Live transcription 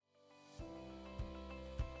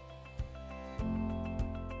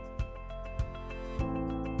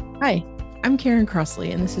Hi, I'm Karen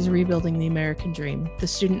Crossley, and this is Rebuilding the American Dream, the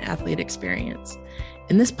student athlete experience.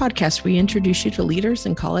 In this podcast, we introduce you to leaders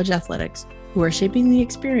in college athletics who are shaping the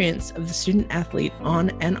experience of the student athlete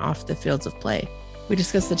on and off the fields of play. We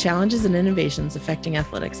discuss the challenges and innovations affecting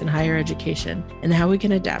athletics in higher education and how we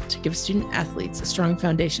can adapt to give student athletes a strong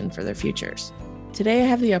foundation for their futures. Today, I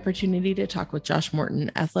have the opportunity to talk with Josh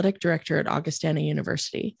Morton, Athletic Director at Augustana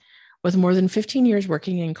University. With more than 15 years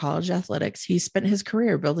working in college athletics, he's spent his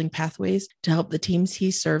career building pathways to help the teams he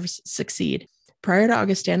serves succeed. Prior to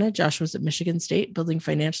Augustana, Josh was at Michigan State building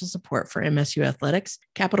financial support for MSU athletics,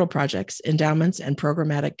 capital projects, endowments, and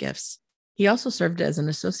programmatic gifts. He also served as an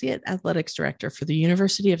associate athletics director for the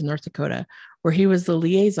University of North Dakota, where he was the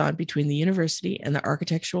liaison between the university and the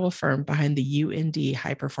architectural firm behind the UND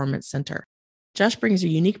High Performance Center. Josh brings a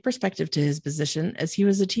unique perspective to his position as he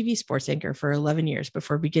was a TV sports anchor for 11 years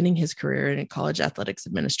before beginning his career in college athletics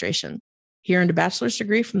administration. He earned a bachelor's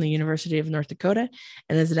degree from the University of North Dakota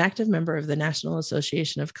and is an active member of the National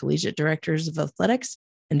Association of Collegiate Directors of Athletics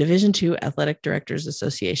and Division II Athletic Directors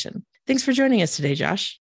Association. Thanks for joining us today,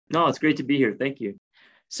 Josh. No, it's great to be here. Thank you.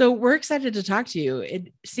 So we're excited to talk to you.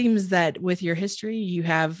 It seems that with your history, you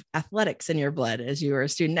have athletics in your blood. As you were a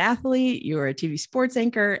student athlete, you were a TV sports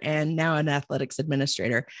anchor, and now an athletics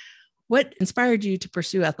administrator. What inspired you to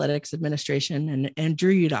pursue athletics administration and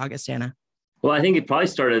drew you to Augustana? Well, I think it probably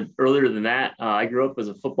started earlier than that. I grew up as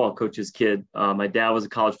a football coach's kid. My dad was a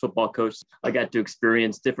college football coach. I got to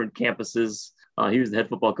experience different campuses. He was the head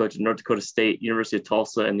football coach at North Dakota State, University of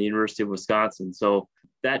Tulsa, and the University of Wisconsin. So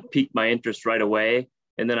that piqued my interest right away.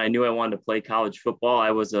 And then I knew I wanted to play college football.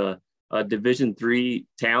 I was a Division III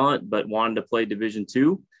talent, but wanted to play Division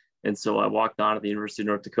II. And so I walked on at the University of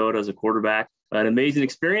North Dakota as a quarterback. An amazing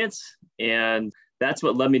experience. And that's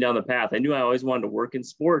what led me down the path. I knew I always wanted to work in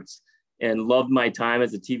sports and loved my time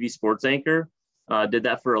as a TV sports anchor. Did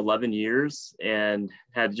that for 11 years and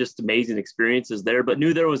had just amazing experiences there, but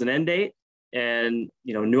knew there was an end date and,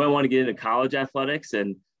 knew I wanted to get into college athletics.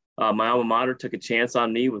 And my alma mater took a chance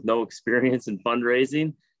on me with no experience in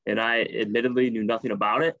fundraising. And I admittedly knew nothing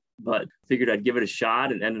about it, but figured I'd give it a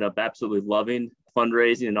shot and ended up absolutely loving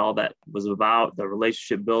fundraising and all that was about, the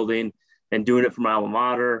relationship building and doing it for my alma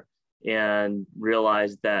mater, and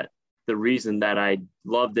realized that the reason that I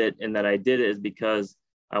loved it and that I did it is because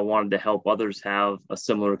I wanted to help others have a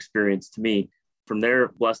similar experience to me. From there,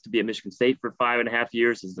 blessed to be at Michigan State for 5.5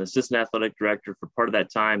 years as an assistant athletic director for part of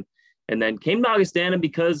that time. And then came to Augustana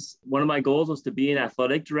because one of my goals was to be an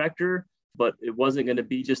athletic director, but it wasn't going to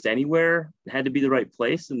be just anywhere. It had to be the right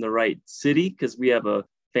place in the right city because we have a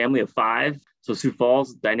family of 5. So Sioux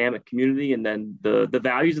Falls, dynamic community. And then the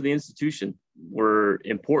values of the institution were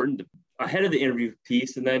important ahead of the interview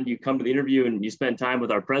piece. And then you come to the interview and you spend time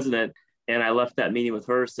with our president. And I left that meeting with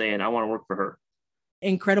her saying, I want to work for her.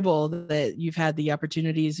 Incredible that you've had the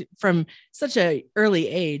opportunities from such an early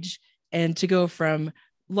age and to go from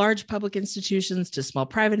large public institutions to small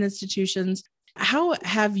private institutions. How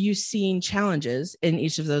have you seen challenges in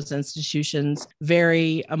each of those institutions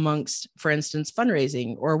vary amongst, for instance,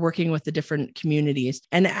 fundraising or working with the different communities?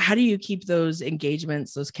 And how do you keep those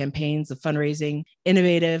engagements, those campaigns of fundraising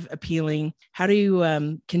innovative, appealing? How do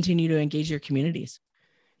you continue to engage your communities?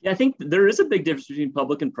 Yeah, I think there is a big difference between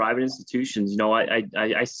public and private institutions.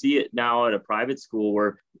 I see it now at a private school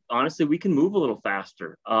where honestly, we can move a little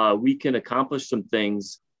faster. We can accomplish some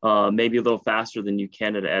things maybe a little faster than you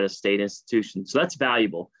can at a state institution. So that's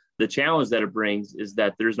valuable. The challenge that it brings is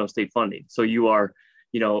that there's no state funding. So you are,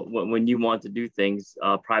 when you want to do things,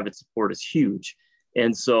 private support is huge.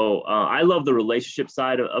 And so I love the relationship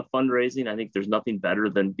side of fundraising. I think there's nothing better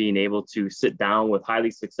than being able to sit down with highly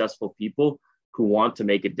successful people who want to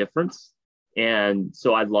make a difference. And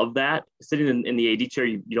so I love that. Sitting in the AD chair,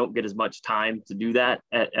 you don't get as much time to do that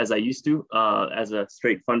as I used to as a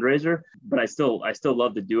straight fundraiser, but I still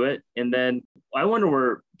love to do it. And then I wonder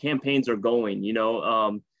where campaigns are going,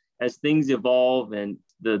 as things evolve and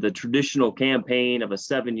the traditional campaign of a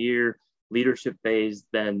 7-year leadership phase,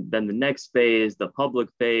 then the next phase, the public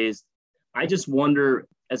phase. I just wonder,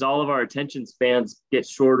 as all of our attention spans get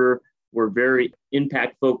shorter, we're very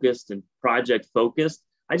impact focused and project focused.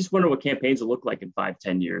 I just wonder what campaigns will look like in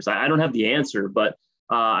 5-10 years. I don't have the answer, but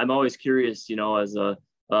I'm always curious, as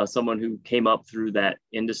someone who came up through that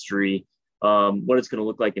industry, what it's going to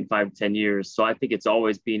look like in 5-10 years. So I think it's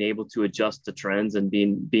always being able to adjust to trends and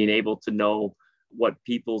being able to know what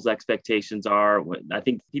people's expectations are. I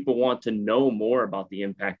think people want to know more about the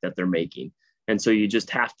impact that they're making. And so you just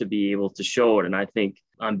have to be able to show it. And I think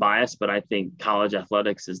I'm biased, but I think college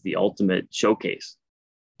athletics is the ultimate showcase.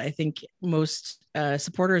 I think most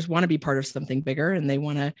supporters want to be part of something bigger, and they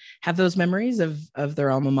want to have those memories of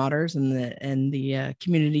their alma maters and the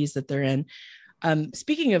communities that they're in.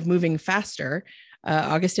 Speaking of moving faster,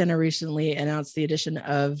 Augustana recently announced the addition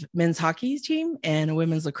of men's hockey team and a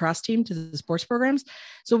women's lacrosse team to the sports programs.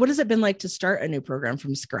 So what has it been like to start a new program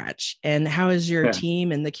from scratch? And how has your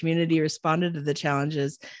team and the community responded to the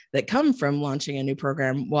challenges that come from launching a new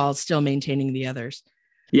program while still maintaining the others?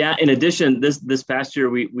 Yeah, in addition, this past year,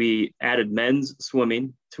 we added men's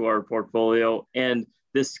swimming to our portfolio. And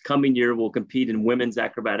this coming year, we'll compete in women's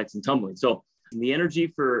acrobatics and tumbling. So the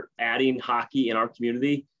energy for adding hockey in our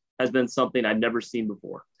community has been something I've never seen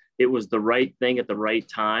before. It was the right thing at the right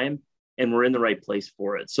time, and we're in the right place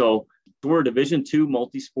for it. So we're a Division II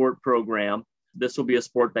multi-sport program. This will be a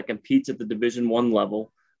sport that competes at the Division I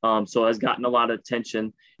level. So has gotten a lot of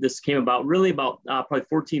attention. This came about probably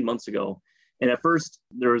 14 months ago. And at first,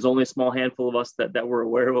 there was only a small handful of us that were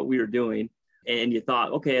aware of what we were doing. And you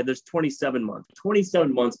thought, okay, there's 27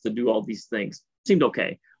 months to do all these things. Seemed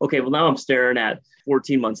okay. Okay, well, now I'm staring at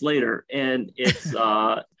 14 months later, and it's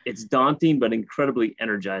it's daunting, but incredibly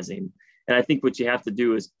energizing. And I think what you have to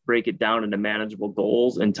do is break it down into manageable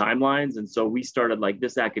goals and timelines. And so we started like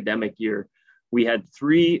this academic year. We had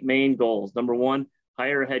 3 main goals. Number 1,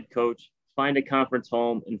 hire a head coach, find a conference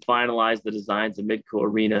home, and finalize the designs of Midco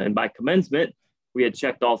Arena. And by commencement, we had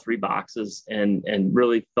checked all 3 boxes and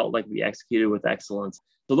really felt like we executed with excellence.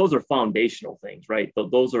 So those are foundational things, right?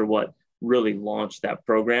 Those are what really launched that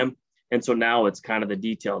program. And so now it's kind of the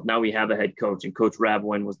details. Now we have a head coach, and Coach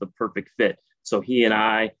Rabwin was the perfect fit. So he and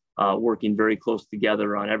I working very close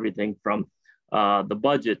together on everything from the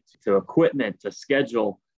budget to equipment to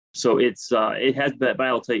schedule. So it has been, but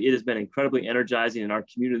I'll tell you, it has been incredibly energizing, and our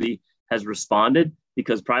community has responded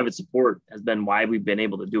because private support has been why we've been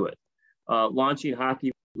able to do it. Launching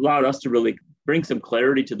hockey allowed us to really bring some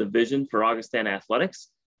clarity to the vision for Augustana Athletics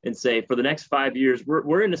and say, for the next 5 years,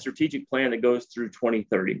 we're in a strategic plan that goes through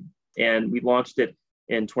 2030. And we launched it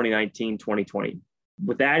in 2019, 2020.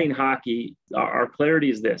 With adding hockey, our clarity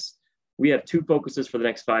is this. We have 2 focuses for the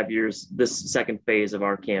next 5 years, this second phase of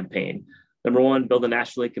our campaign. Number 1, build a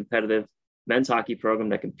nationally competitive men's hockey program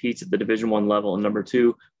that competes at the Division I level. And number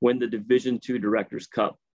 2, win the Division II Directors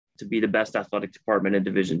Cup to be the best athletic department in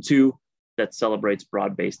Division II that celebrates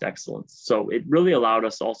broad-based excellence. So it really allowed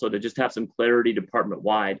us also to just have some clarity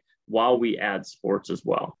department-wide while we add sports as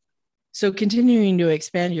well. So continuing to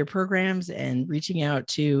expand your programs and reaching out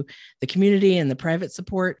to the community and the private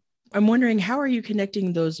support, I'm wondering, how are you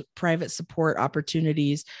connecting those private support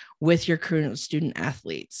opportunities with your current student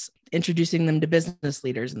athletes, introducing them to business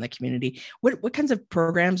leaders in the community? What kinds of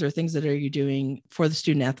programs or things that are you doing for the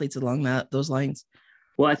student athletes along those lines?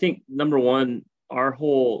 Well, I think number 1, our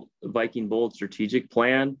whole Viking Bold strategic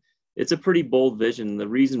plan, it's a pretty bold vision. The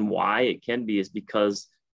reason why it can be is because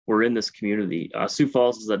we're in this community. Sioux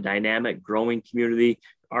Falls is a dynamic, growing community.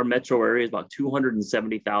 Our metro area is about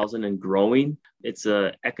 270,000 and growing. It's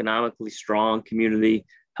an economically strong community.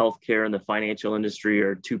 Healthcare and the financial industry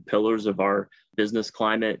are 2 pillars of our business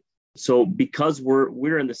climate. So because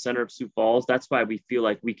we're in the center of Sioux Falls, that's why we feel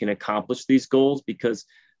like we can accomplish these goals, because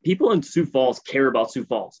people in Sioux Falls care about Sioux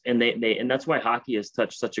Falls. And and that's why hockey has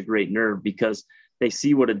touched such a great nerve, because they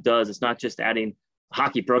see what it does. It's not just adding a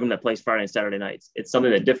hockey program that plays Friday and Saturday nights. It's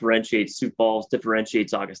something that differentiates Sioux Falls,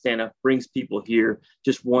 differentiates Augustana, brings people here,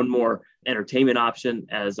 just one more entertainment option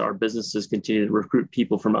as our businesses continue to recruit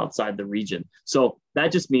people from outside the region. So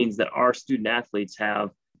that just means that our student athletes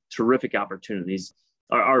have terrific opportunities.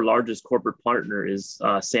 Our largest corporate partner is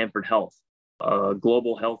Sanford Health, a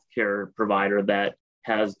global healthcare provider that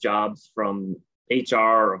has jobs from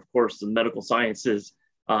HR, of course, the medical sciences,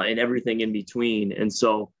 and everything in between. And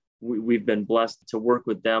so we've been blessed to work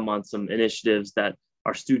with them on some initiatives that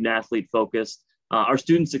are student athlete focused. Our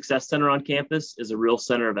Student Success Center on campus is a real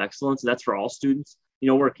center of excellence. That's for all students.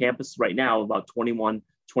 We're a campus right now, about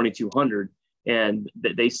 2,200, and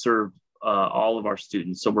they serve all of our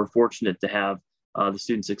students. So we're fortunate to have the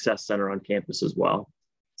Student Success Center on campus as well.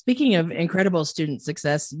 Speaking of incredible student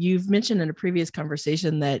success, you've mentioned in a previous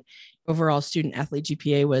conversation that overall student athlete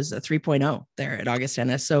GPA was a 3.0 there at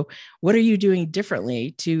Augustana. So what are you doing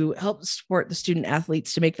differently to help support the student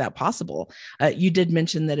athletes to make that possible? You did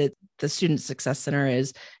mention that the Student Success Center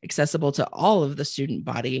is accessible to all of the student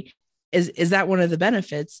body. Is that one of the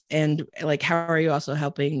benefits? And how are you also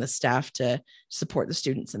helping the staff to support the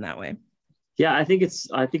students in that way? Yeah, I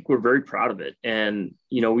think we're very proud of it. And,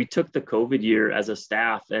 we took the COVID year as a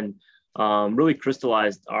staff and really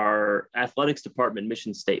crystallized our athletics department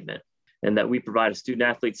mission statement, and that we provide a student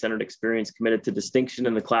athlete centered experience committed to distinction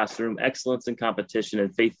in the classroom, excellence in competition,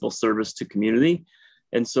 and faithful service to community.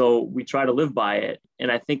 And so we try to live by it.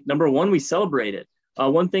 And I think number one, we celebrate it.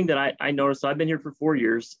 One thing that I noticed, so I've been here for 4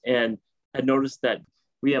 years and I noticed that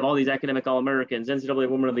we have all these academic All-Americans, NCAA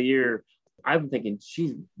Woman of the Year. I'm thinking,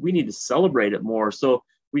 geez, we need to celebrate it more. So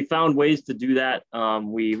we found ways to do that.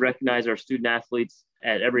 We recognize our student athletes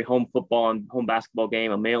at every home football and home basketball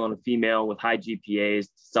game, a male and a female with high GPAs,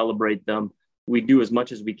 to celebrate them. We do as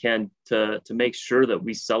much as we can to make sure that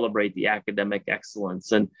we celebrate the academic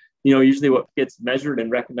excellence. And, usually what gets measured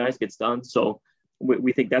and recognized gets done. So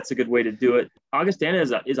we think that's a good way to do it. Augustana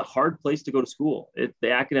is a hard place to go to school.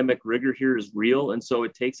 The academic rigor here is real. And so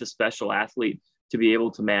it takes a special athlete to be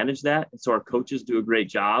able to manage that. And so our coaches do a great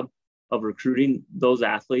job of recruiting those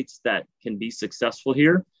athletes that can be successful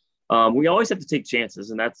here. We always have to take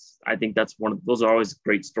chances. And I think that's those are always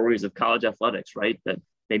great stories of college athletics, right? That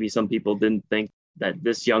maybe some people didn't think that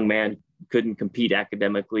this young man couldn't compete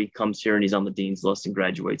academically, comes here and he's on the dean's list and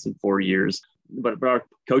graduates in 4 years. But our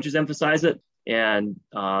coaches emphasize it. And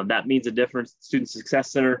that means a difference. Student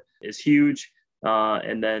Success Center is huge.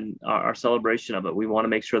 And then our celebration of it, we want to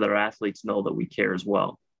make sure that our athletes know that we care as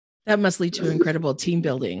well. That must lead to incredible team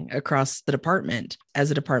building across the department.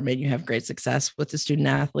 As a department, you have great success with the student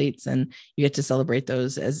athletes and you get to celebrate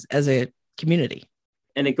those as a community.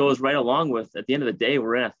 And it goes right along with, at the end of the day,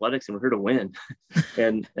 we're in athletics and we're here to win.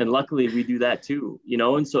 and luckily we do that too,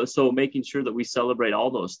 and so making sure that we celebrate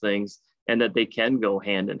all those things and that they can go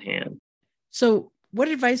hand in hand. So what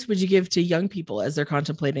advice would you give to young people as they're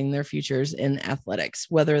contemplating their futures in athletics,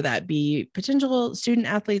 whether that be potential student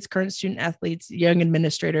athletes, current student athletes, young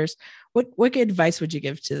administrators? What advice would you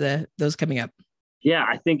give to those coming up? Yeah,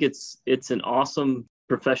 I think it's an awesome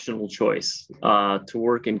professional choice to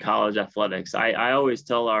work in college athletics. I always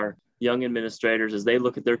tell our young administrators as they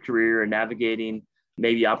look at their career and navigating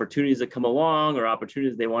maybe opportunities that come along or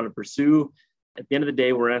opportunities they want to pursue. At the end of the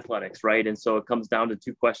day, we're in athletics, right? And so it comes down to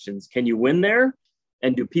two questions. Can you win there?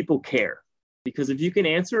 And do people care? Because if you can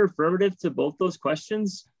answer affirmative to both those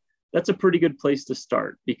questions, that's a pretty good place to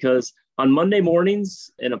start. Because on Monday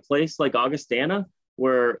mornings in a place like Augustana,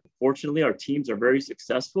 where fortunately our teams are very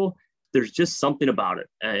successful, there's just something about it.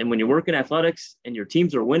 And when you work in athletics and your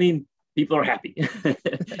teams are winning, people are happy.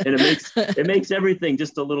 And it makes everything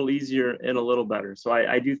just a little easier and a little better. So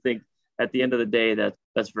I do think at the end of the day,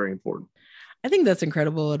 that's very important. I think that's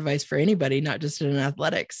incredible advice for anybody, not just in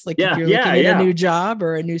athletics. Like if you're looking at a new job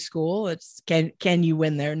or a new school, it's can you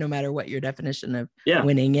win there no matter what your definition of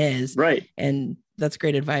winning is. Right. And that's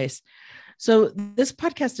great advice. So this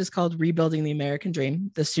podcast is called Rebuilding the American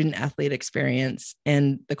Dream, the Student Athlete Experience.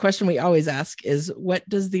 And the question we always ask is, what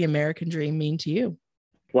does the American dream mean to you?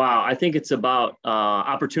 Wow. I think it's about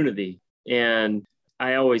opportunity. And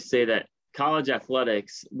I always say that college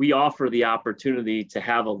athletics, we offer the opportunity to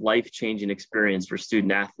have a life-changing experience for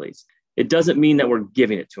student athletes. It doesn't mean that we're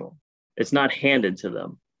giving it to them. It's not handed to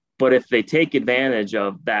them. But if they take advantage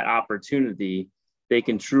of that opportunity, they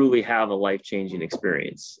can truly have a life-changing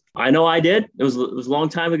experience. I know I did. It was a long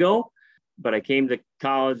time ago, but I came to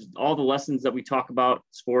college. All the lessons that we talk about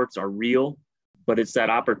sports are real, but it's that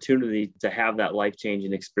opportunity to have that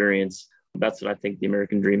life-changing experience. That's what I think the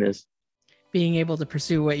American dream is. Being able to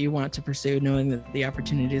pursue what you want to pursue, knowing that the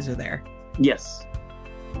opportunities are there. Yes.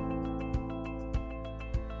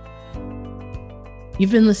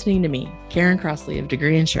 You've been listening to me, Karen Crossley of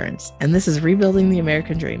Degree Insurance, and this is Rebuilding the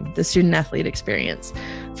American Dream, the Student Athlete Experience.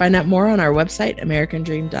 Find out more on our website,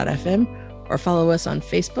 americandream.fm, or follow us on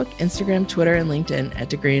Facebook, Instagram, Twitter, and LinkedIn at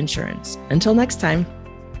Degree Insurance. Until next time.